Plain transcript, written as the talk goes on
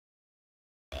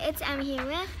it's Emmy here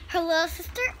with her little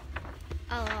sister.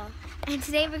 And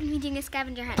today we're going to be doing a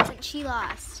scavenger hunt since she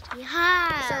lost.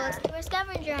 Yeah. So let's do a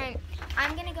scavenger hunt.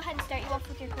 I'm going to go ahead and start you off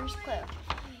with your first clue.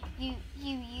 You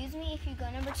use me if you go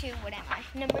number 2. What am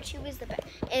I? Number 2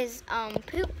 is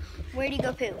poop. Where do you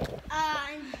go poop?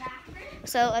 In the bathroom.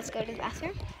 So let's go to the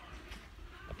bathroom.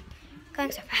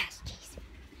 Going so fast. Jeez.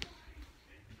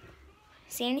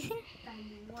 See anything?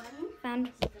 Found.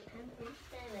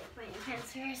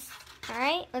 All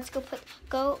right, let's go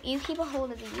go. You keep a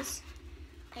hold of these.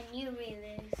 And you read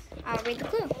this. I'll read the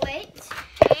clue. Wait.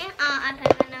 Okay. I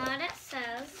think I know what it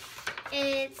says.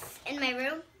 It's in my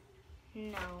room.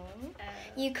 No.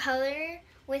 You color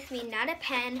with me, not a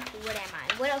pen. What am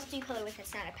I? What else do you color with?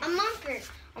 It's not a A pen. marker.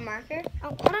 A marker? Oh,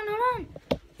 hold on.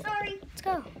 Sorry. Let's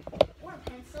go. Or a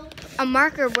pencil. A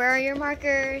marker. Where are your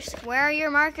markers? Where are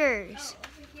your markers?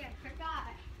 Over here. I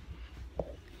forgot.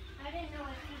 I didn't know what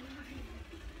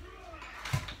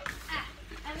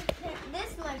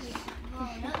this might be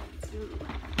blown up.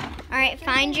 All right,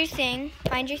 find your thing.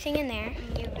 Find your thing in there.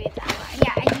 And you read that one.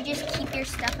 Yeah, and you just keep your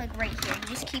stuff like right here. You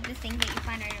just keep the thing that you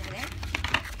find right over there.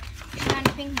 You found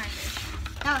a pink marker.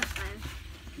 That was fun.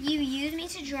 You use me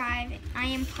to drive. I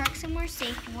am parked somewhere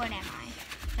safe. What am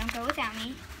I? Don't go without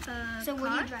me. So what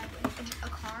do you drive with? A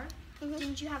car? Mm-hmm.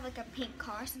 Didn't you have like a pink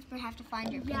car since we have to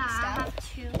find your pink Yeah, stuff?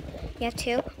 I have 2. You have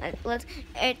 2?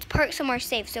 It's parked somewhere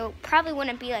safe, so it probably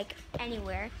wouldn't be like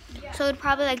anywhere. Yeah. So it'd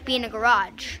probably like be in a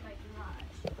garage.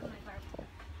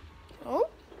 Oh.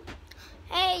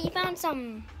 Hey, you found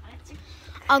some.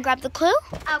 I'll grab the clue.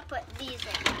 I'll put these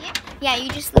in here. Yeah, you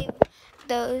just leave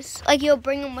those. Like you'll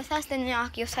bring them with us, then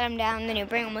you'll set them down, then you'll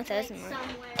bring them with us. Like And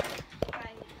somewhere I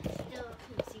still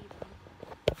can see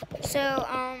them. so,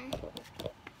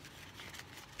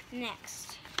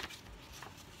 next.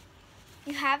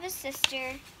 You have a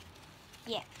sister.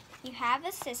 Yeah, you have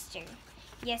a sister.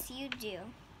 Yes, you do.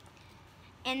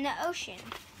 In the ocean.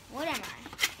 What am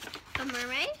I? A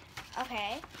mermaid?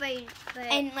 Okay. But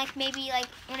And like maybe like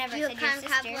whenever you I said your kind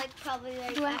of have sister. like probably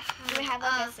like do I have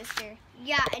like a sister?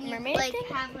 yeah, and you mermaid like thing?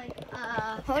 have like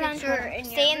Hold on. picture in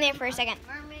Stay your in there room for a of second.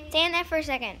 mermaid. Stay in there for a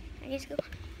second. I just go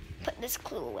put this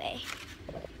clue away.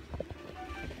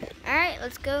 All right,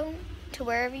 let's go to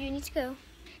wherever you need to go.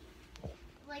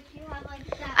 Like you have like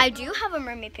that. I do have a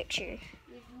mermaid picture. You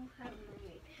do have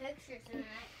mermaid pictures in that.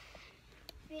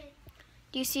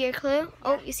 Do you see your clue?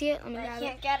 Oh, you see it? Let me I grab it.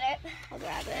 can't get it. I'll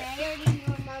grab it. I already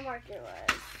knew what my marker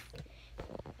was.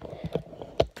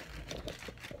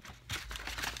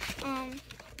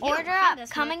 You Order don't have up.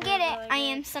 this Come and marker, get it. though, I do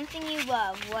you? am something you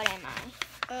love. What am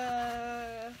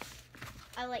I?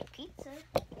 I like pizza.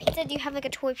 Pizza? Do you have like a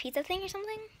toy pizza thing or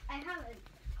something? I have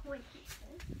a toy pizza.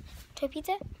 Toy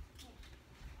pizza?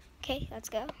 Okay, let's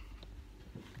go.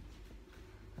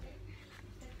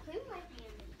 The clue might be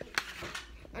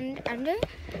in the Under?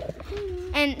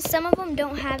 And some of them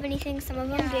don't have anything. Some of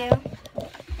them do.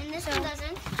 And this So- one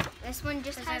doesn't. This one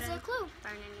just Does has it a clue.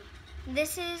 burn any?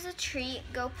 This is a treat.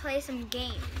 Go play some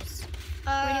games.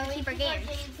 Where do we keep our games?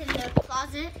 in the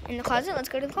closet. In the closet? Let's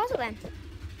go to the closet then.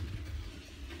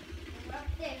 We're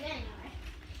upstairs anyway.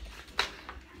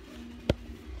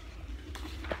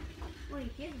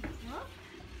 Wait, here's a book?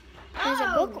 There's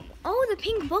a book. Oh, the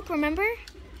pink book, remember?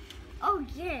 Oh,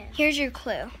 yeah. Here's your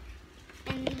clue.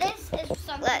 And this is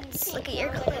something. Let's pink. look at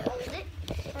your So clue. I'm gonna hold it.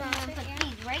 And I'm gonna put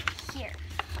these right here.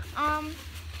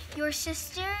 Your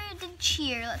sister did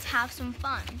cheer. Let's have some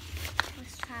fun.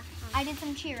 Let's have I did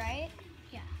some cheer, right?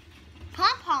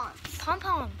 pom-poms.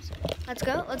 Pom-poms. Let's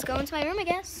go. Let's go into my room, I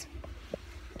guess.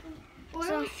 We're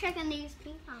So- checking these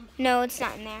pom-poms. No, it's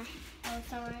not in there. Oh,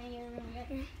 it's already in your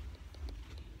room.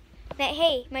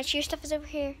 Hey, my cheer stuff is over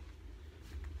here.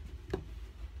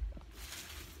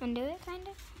 Undo it, kind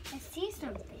of. I see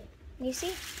something. You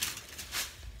see?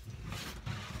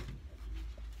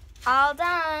 All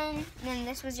done. Then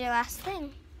this was your last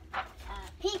thing.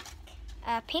 Pink.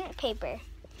 Pink paper.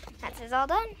 That says all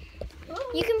done. Ooh.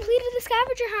 You completed the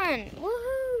scavenger hunt.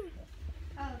 Woohoo!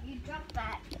 Oh, you dropped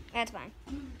that. That's fine.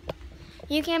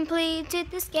 You completed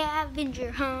the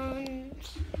scavenger hunt.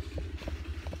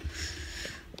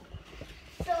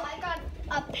 So I got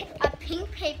a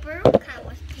pink paper, kind of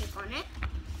with tape on it,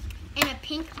 and a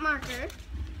pink marker,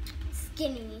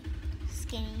 skinny,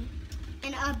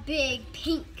 and a big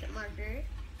pink marker,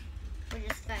 which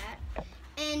is fat,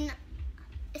 and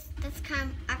that's kind of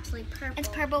actually purple. It's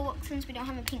purple since we don't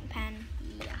have a pink pen.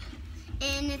 Yeah.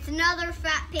 And it's another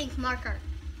fat pink marker.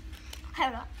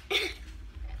 Hold on.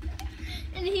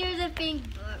 And here's a pink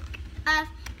book.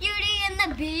 Beauty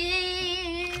and the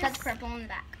Beast. That's purple in the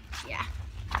back. Yeah.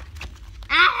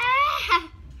 Ah!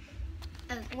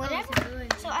 Whatever. Oh, it's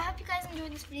ruined. So I hope you guys enjoyed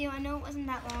enjoyed this video. I know it wasn't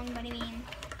that long, but I mean,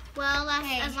 Well, that's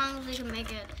Hey. as long as we can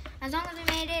make it. as long as we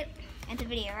made it, it's a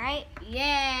video, right?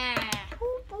 Yeah.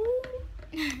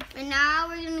 And now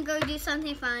we're gonna go do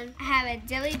something fun. Have a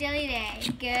dilly dilly day.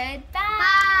 Goodbye.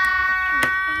 Bye.